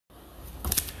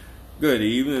Good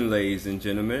evening, ladies and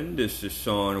gentlemen. This is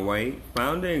Sean White,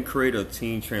 founder and creator of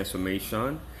Team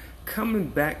Transformation, coming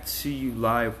back to you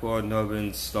live for another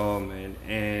installment.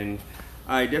 And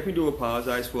I definitely do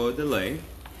apologize for a delay,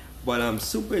 but I'm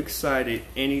super excited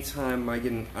anytime I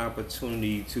get an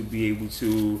opportunity to be able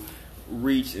to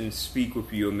reach and speak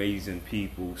with you amazing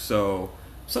people. So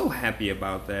happy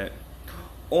about that.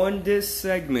 On this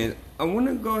segment, I want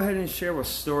to go ahead and share a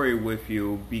story with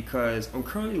you because I'm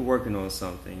currently working on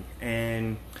something,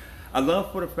 and I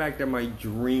love for the fact that my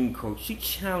dream coach, she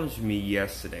challenged me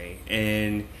yesterday,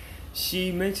 and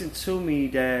she mentioned to me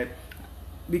that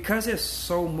because there's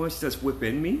so much that's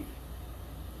within me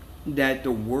that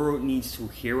the world needs to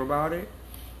hear about it,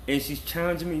 and she's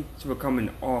challenging me to become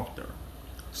an author.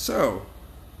 So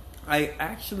I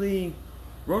actually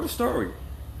wrote a story,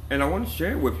 and I want to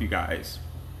share it with you guys.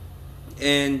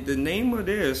 And the name of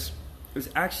this is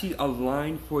actually A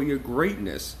Line for Your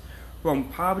Greatness, From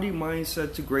Poverty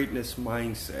Mindset to Greatness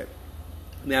Mindset.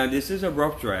 Now, this is a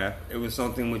rough draft. It was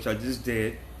something which I just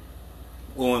did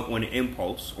on an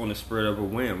impulse, on the spirit of a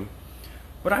whim.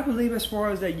 But I believe as far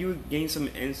as that, you gain some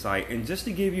insight. And just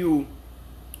to give you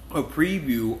a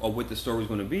preview of what the story is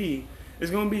going to be, it's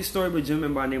going to be a story of a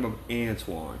gentleman by the name of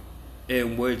Antoine,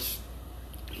 in which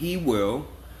he will,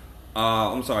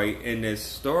 in this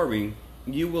story,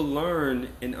 you will learn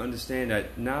and understand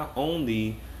that not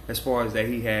only as far as that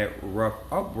he had rough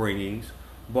upbringings,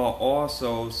 but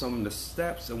also some of the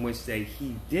steps in which that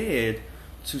he did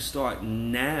to start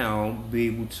now be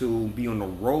able to be on the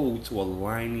road to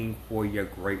aligning for your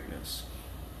greatness.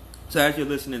 So as you're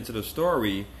listening to the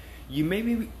story, you may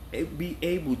be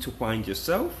able to find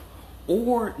yourself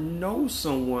or know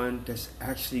someone that's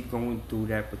actually going through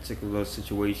that particular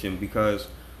situation, because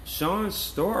Sean's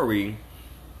story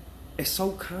is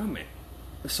so common.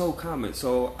 It's so common.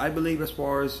 So I believe as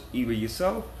far as either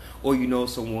yourself or you know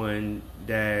someone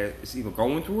that is either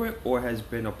going through it or has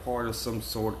been a part of some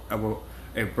sort of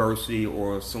adversity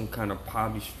or some kind of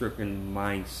poverty-stricken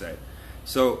mindset.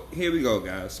 So here we go,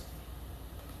 guys.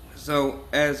 So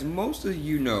as most of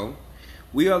you know,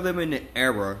 we are living in an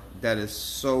era that is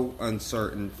so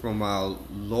uncertain, from our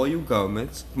local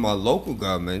governments,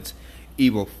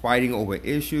 either fighting over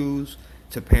issues,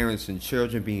 to parents and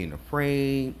children being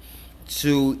afraid,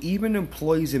 to even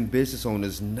employees and business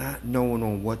owners not knowing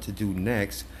on what to do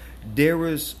next. There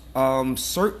is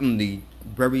certainly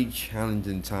very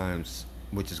challenging times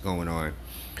which is going on.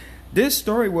 This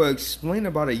story will explain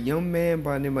about a young man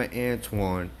by the name of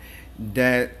Antoine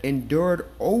that endured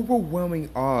overwhelming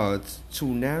odds to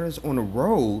now is on the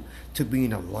road to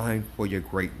being aligned for your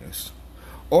greatness.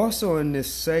 Also in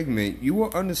this segment, you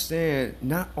will understand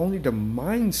not only the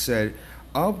mindset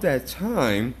of that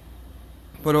time,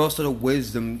 but also the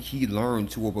wisdom he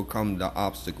learned to overcome the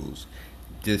obstacles.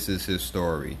 This is his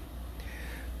story.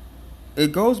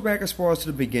 It goes back as far as to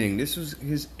the beginning. This was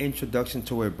his introduction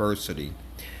to adversity.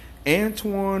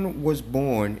 Antoine was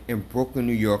born in Brooklyn,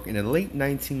 New York in the late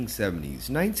 1970s,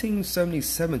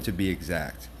 1977 to be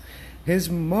exact. His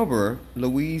mother,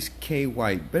 Louise K.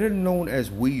 White, better known as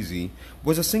Weezy,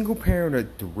 was a single parent of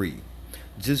 3,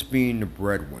 just being the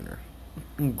breadwinner.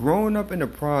 Growing up in the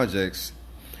projects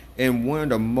in one of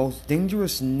the most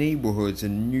dangerous neighborhoods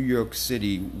in New York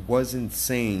City was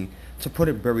insane, to put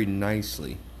it very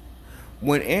nicely.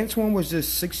 When Antoine was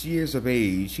just 6 years of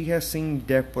age, he had seen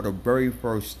death for the very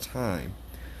first time.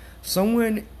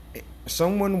 Someone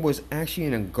was actually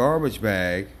in a garbage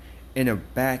bag in a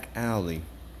back alley.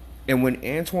 And when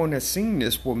Antoine had seen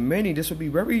this, for many, this would be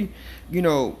very,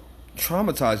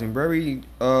 traumatizing, very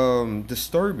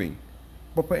disturbing.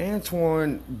 But for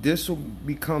Antoine, this will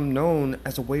become known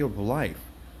as a way of life,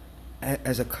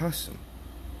 as a custom.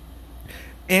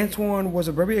 Antoine was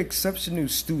a very exceptional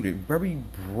student, very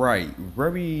bright,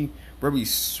 very, very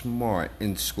smart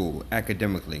in school,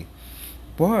 academically.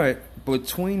 But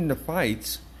between the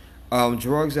fights,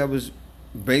 drugs that was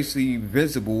basically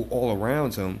visible all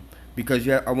around him, because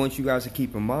I want you guys to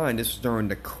keep in mind, this was during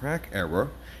the crack era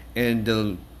in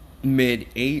the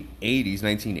mid-80s,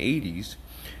 1980s,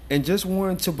 and just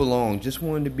wanted to belong, just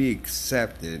wanted to be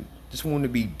accepted, just wanted to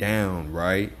be down,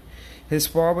 right? His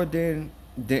father didn't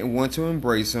want to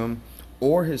embrace him,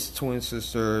 or his twin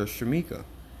sister, Shamika.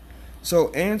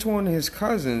 So Antoine and his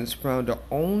cousins found the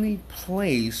only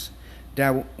place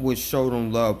that would show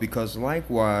them love, because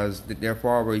likewise, their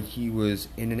father, he was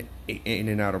in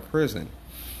and out of prison.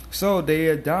 So they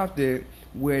adopted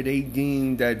where they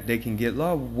deemed that they can get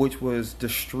love, which was the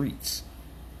streets,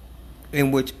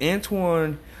 in which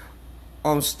Antoine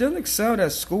still excelled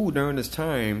at school during this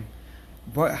time,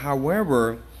 but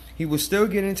however, he would still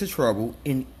get into trouble,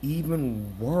 and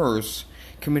even worse,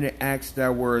 committed acts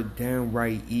that were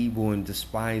downright evil and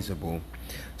despisable.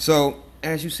 So,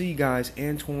 as you see, guys,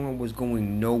 Antoine was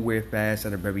going nowhere fast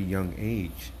at a very young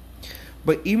age.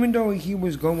 But even though he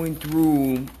was going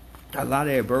through a lot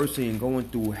of adversity and going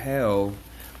through hell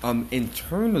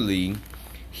internally,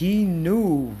 he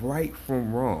knew right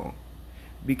from wrong.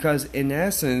 Because in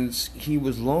essence, he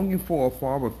was longing for a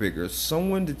father figure,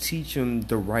 someone to teach him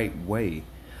the right way.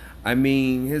 I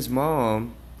mean, his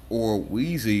mom, or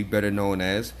Weezy, better known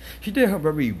as, she did her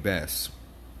very best.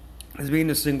 As being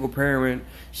a single parent,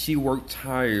 she worked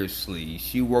tirelessly.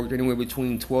 She worked anywhere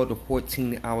between 12 to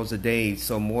 14 hours a day,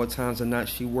 so more times than not,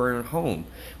 she weren't home.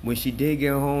 When she did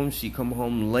get home, she'd come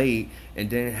home late and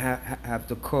then have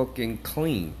to cook and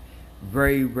clean.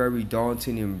 Very, very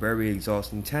daunting and very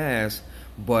exhausting task,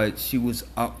 but she was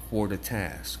up for the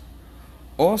task.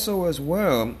 Also, as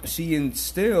well, she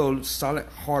instilled solid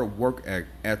hard work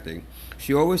ethic.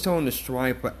 She always told him to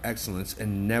strive for excellence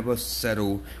and never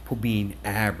settle for being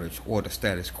average or the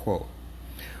status quo.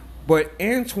 But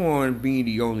Antoine, being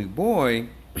the only boy,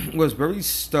 was very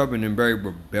stubborn and very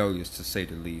rebellious, to say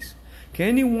the least. Can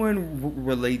anyone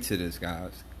relate to this,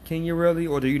 guys? Can you really?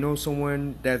 Or do you know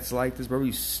someone that's like this,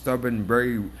 very stubborn,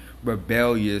 very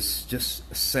rebellious,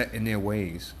 just set in their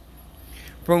ways?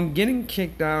 From getting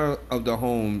kicked out of the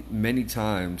home many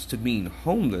times to being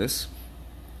homeless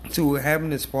to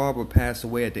having his father pass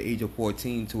away at the age of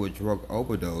 14 to a drug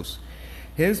overdose,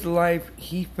 his life,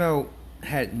 he felt,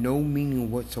 had no meaning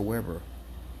whatsoever.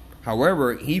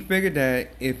 However, he figured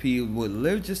that if he would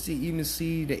live just to even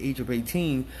see the age of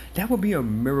 18, that would be a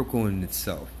miracle in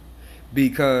itself.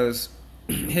 Because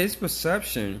his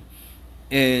perception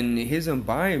and his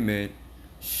environment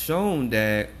shown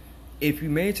that if he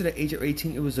made it to the age of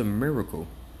 18, it was a miracle.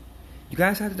 You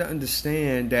guys have to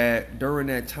understand that during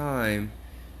that time,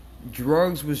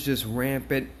 drugs was just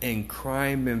rampant and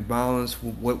crime and violence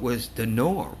what was the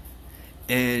norm.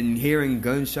 And hearing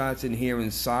gunshots and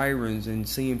hearing sirens and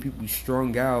seeing people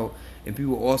strung out and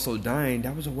people also dying,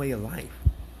 that was a way of life.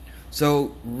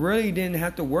 So really didn't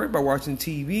have to worry about watching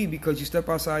TV, because you step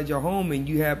outside your home and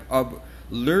you have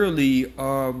literally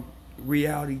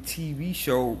reality TV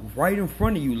show right in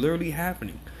front of you, literally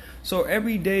happening. So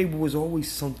every day was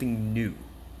always something new.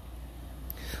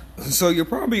 So you're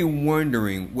probably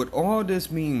wondering, with all this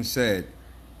being said,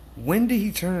 when did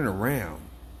he turn it around?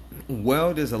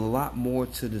 Well, there's a lot more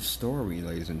to the story,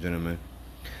 ladies and gentlemen.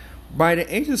 By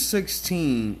the age of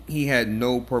 16, he had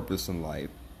no purpose in life.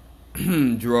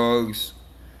 Drugs,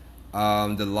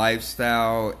 the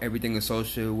lifestyle, everything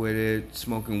associated with it,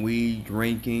 smoking weed,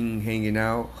 drinking, hanging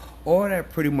out, all that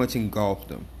pretty much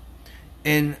engulfed him.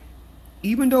 And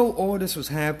even though all this was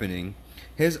happening,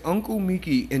 his Uncle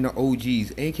Mickey and the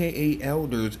OGs, aka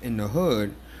elders in the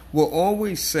hood, will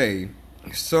always say,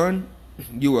 "Son,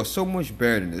 you are so much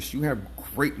better than this. You have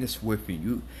greatness within you.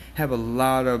 You have a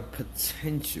lot of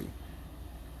potential.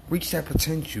 Reach that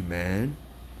potential, man."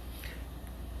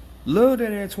 Little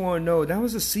did Antoine know that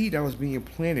was a seed that was being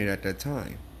planted at that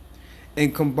time.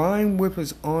 And combined with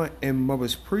his aunt and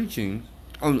mother's prayers,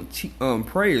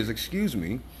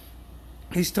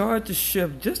 he started to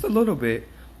shift just a little bit,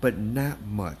 but not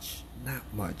much. Not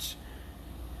much.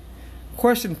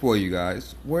 Question for you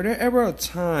guys. Were there ever a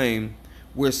time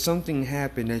where something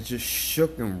happened that just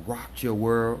shook and rocked your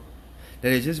world?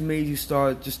 That it just made you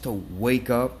start just to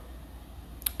wake up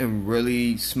and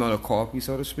really smell the coffee,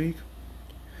 so to speak?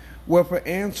 Well, for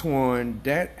Antoine,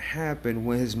 that happened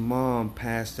when his mom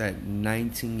passed at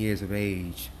 19 years of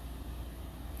age.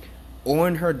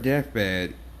 On her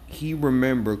deathbed, he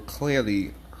remembered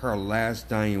clearly her last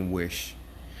dying wish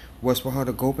was for her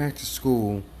to go back to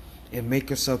school and make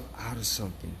himself out of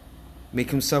something.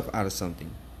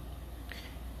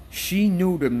 She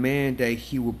knew the man that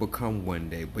he would become one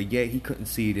day, but yet he couldn't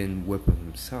see it in within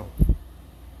himself.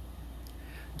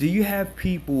 Do you have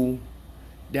people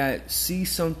that see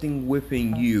something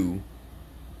within you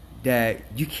that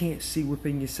you can't see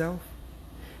within yourself?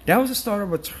 That was the start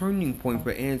of a turning point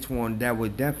for Antoine that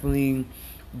would definitely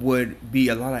be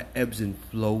a lot of ebbs and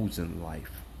flows in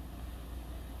life.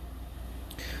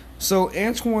 So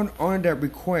Antoine honored that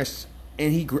request,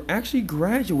 and he actually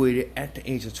graduated at the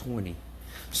age of 20.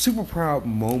 Super proud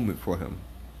moment for him.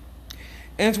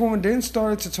 Antoine then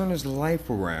started to turn his life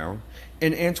around,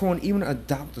 and Antoine even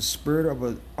adopted the spirit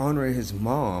of honoring his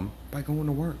mom by going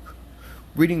to work.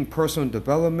 Reading personal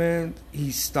development,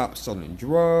 he stopped selling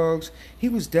drugs. He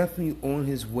was definitely on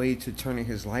his way to turning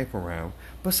his life around,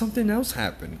 but something else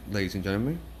happened, ladies and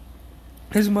gentlemen.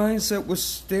 His mindset was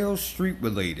still street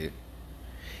related.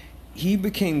 He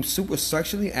became super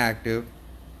sexually active,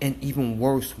 and even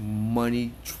worse,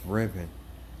 money driven.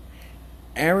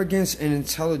 Arrogance and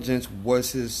intelligence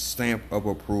was his stamp of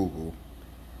approval.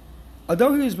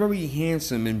 Although he was very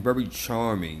handsome and very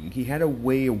charming, he had a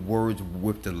way of words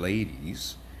with the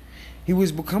ladies. He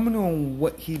was becoming on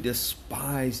what he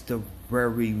despised the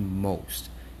very most,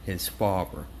 his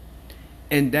father.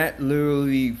 And that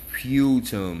literally fueled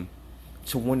him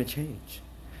to want to change.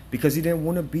 Because he didn't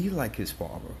want to be like his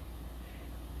father.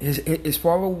 His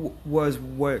father was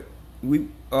what we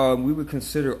would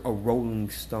consider a rolling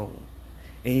stone.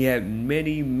 And he had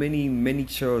many, many, many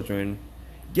children.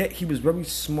 Yet he was very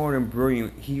smart and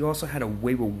brilliant. He also had a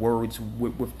way with words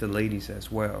with the ladies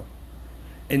as well.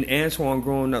 And Antoine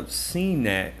growing up seeing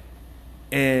that.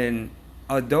 And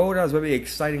although that was very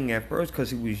exciting at first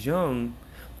because he was young,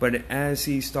 but as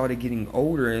he started getting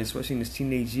older, and especially in his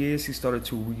teenage years, he started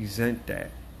to resent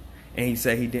that. And he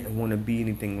said he didn't want to be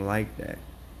anything like that.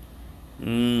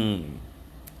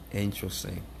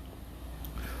 Interesting.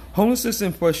 Homelessness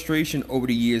and frustration over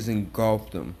the years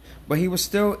engulfed him, but he was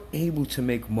still able to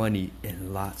make money,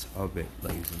 and lots of it,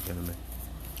 ladies and gentlemen.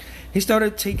 He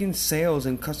started taking sales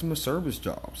and customer service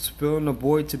jobs, filling a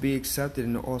void to be accepted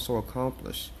and also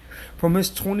accomplished. From his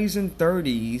 20s and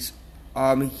 30s,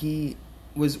 he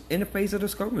was in a phase of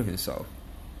discovering himself.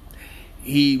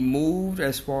 He moved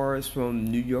as far as from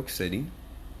New York City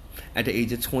at the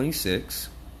age of 26,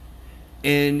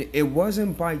 and it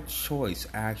wasn't by choice,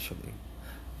 actually.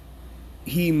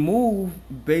 He moved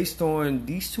based on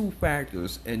these two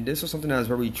factors, and this was something that was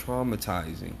very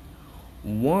traumatizing.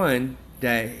 One,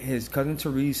 that his cousin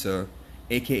Teresa,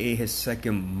 aka his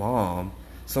second mom,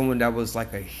 someone that was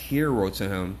like a hero to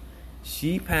him,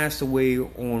 she passed away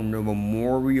on the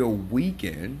Memorial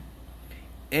Weekend.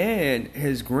 And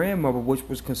his grandmother, which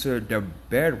was considered the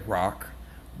bedrock,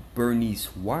 Bernice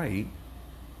White,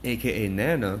 aka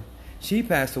Nana, she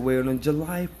passed away on a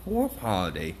July 4th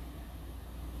holiday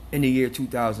in the year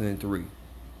 2003.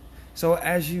 So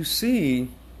as you see,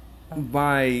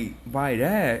 by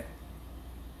that,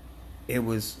 it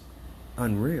was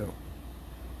unreal.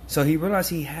 So he realized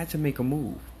he had to make a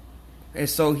move. And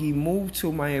so he moved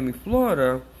to Miami,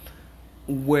 Florida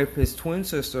with his twin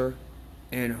sister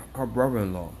and her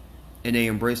brother-in-law. And they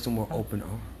embraced him with open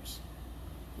arms.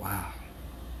 Wow.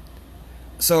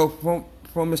 So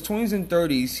from his 20s and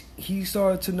 30s, he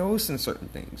started to notice certain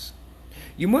things.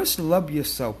 You must love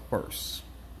yourself first.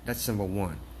 That's number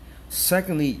one.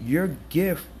 Secondly, your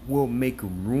gift will make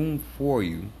room for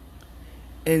you.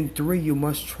 And three, you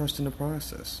must trust in the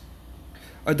process.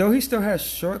 Although he still has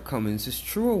shortcomings, his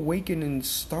true awakening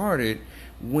started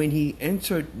when he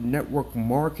entered network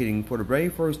marketing for the very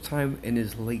first time in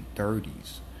his late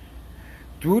 30s.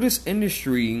 Through this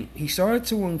industry, he started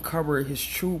to uncover his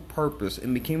true purpose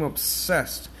and became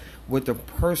obsessed with the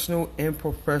personal and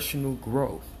professional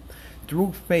growth.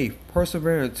 Through faith,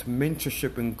 perseverance,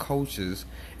 mentorship, and coaches,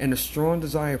 and a strong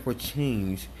desire for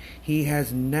change, he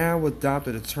has now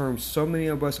adopted a term so many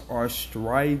of us are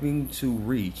striving to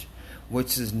reach,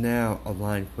 which is now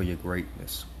aligned for your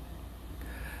greatness.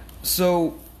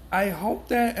 So I hope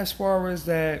that as far as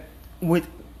that with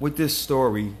this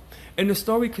story, and the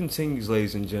story continues,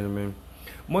 ladies and gentlemen,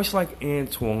 much like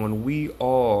Antoine, we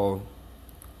all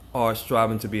are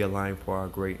striving to be aligned for our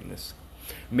greatness.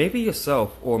 Maybe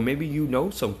yourself, or maybe you know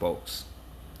some folks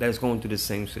that's going through the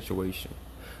same situation.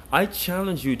 I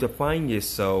challenge you to find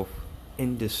yourself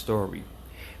in this story.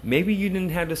 Maybe you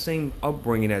didn't have the same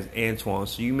upbringing as Antoine,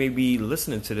 so you may be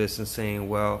listening to this and saying,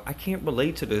 well, I can't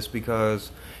relate to this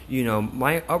because,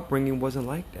 my upbringing wasn't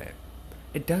like that.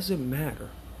 It doesn't matter.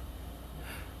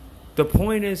 The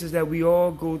point is that we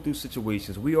all go through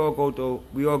situations. We all go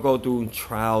through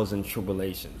trials and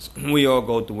tribulations. We all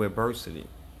go through adversity.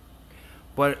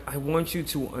 But I want you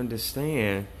to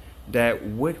understand that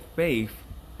with faith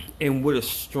and with a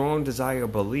strong desire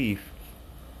of belief,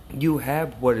 you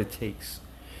have what it takes.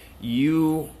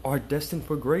 You are destined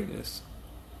for greatness.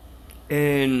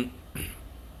 And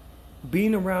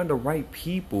being around the right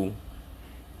people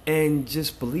and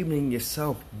just believing in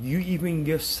yourself, you even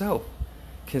yourself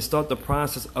can start the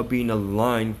process of being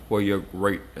aligned for your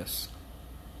greatness.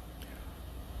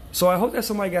 So I hope that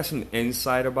somebody got some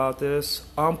insight about this.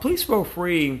 Please feel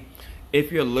free, if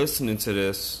you're listening to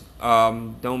this,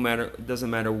 doesn't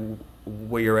matter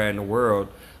where you're at in the world,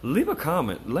 leave a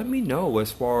comment. Let me know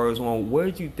as far as what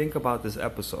did you think about this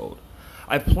episode.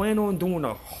 I plan on doing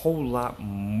a whole lot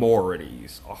more of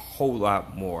these, a whole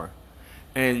lot more.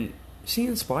 And she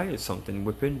inspired something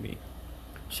within me.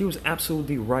 She was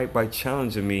absolutely right by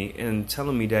challenging me and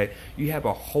telling me that you have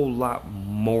a whole lot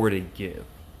more to give.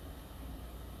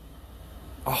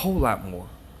 A whole lot more.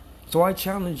 So I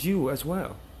challenge you as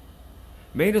well.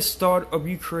 May the start of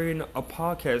you creating a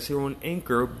podcast here on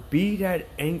Anchor be that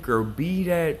anchor, be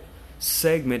that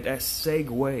segment, that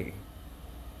segue.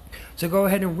 So go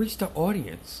ahead and reach the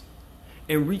audience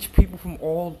and reach people from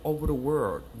all over the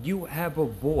world. You have a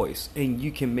voice and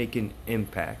you can make an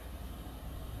impact.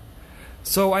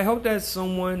 So I hope that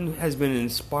someone has been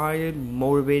inspired,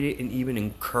 motivated, and even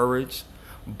encouraged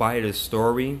by the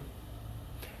story.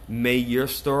 May your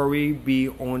story be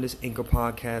on this Anchor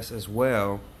podcast as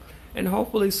well. And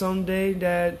hopefully someday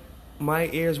that my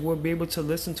ears will be able to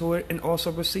listen to it and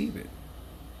also receive it.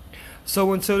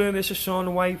 So until then, this is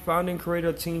Sean White, founder and creator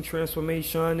of Team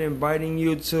Transformation, inviting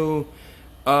you to,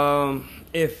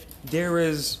 if there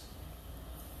is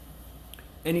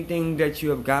anything that you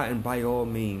have gotten, by all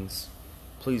means,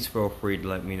 please feel free to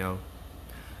let me know.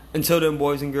 Until then,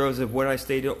 boys and girls, if what I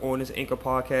stated on this Anchor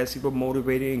podcast either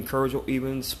motivated, encouraged, or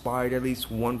even inspired at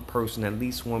least one person,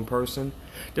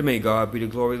 then may God be the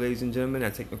glory, ladies and gentlemen. I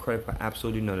take no credit for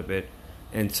absolutely none of it.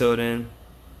 Until then,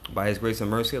 by His grace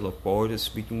and mercy, I look forward to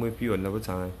speaking with you another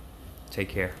time. Take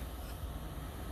care.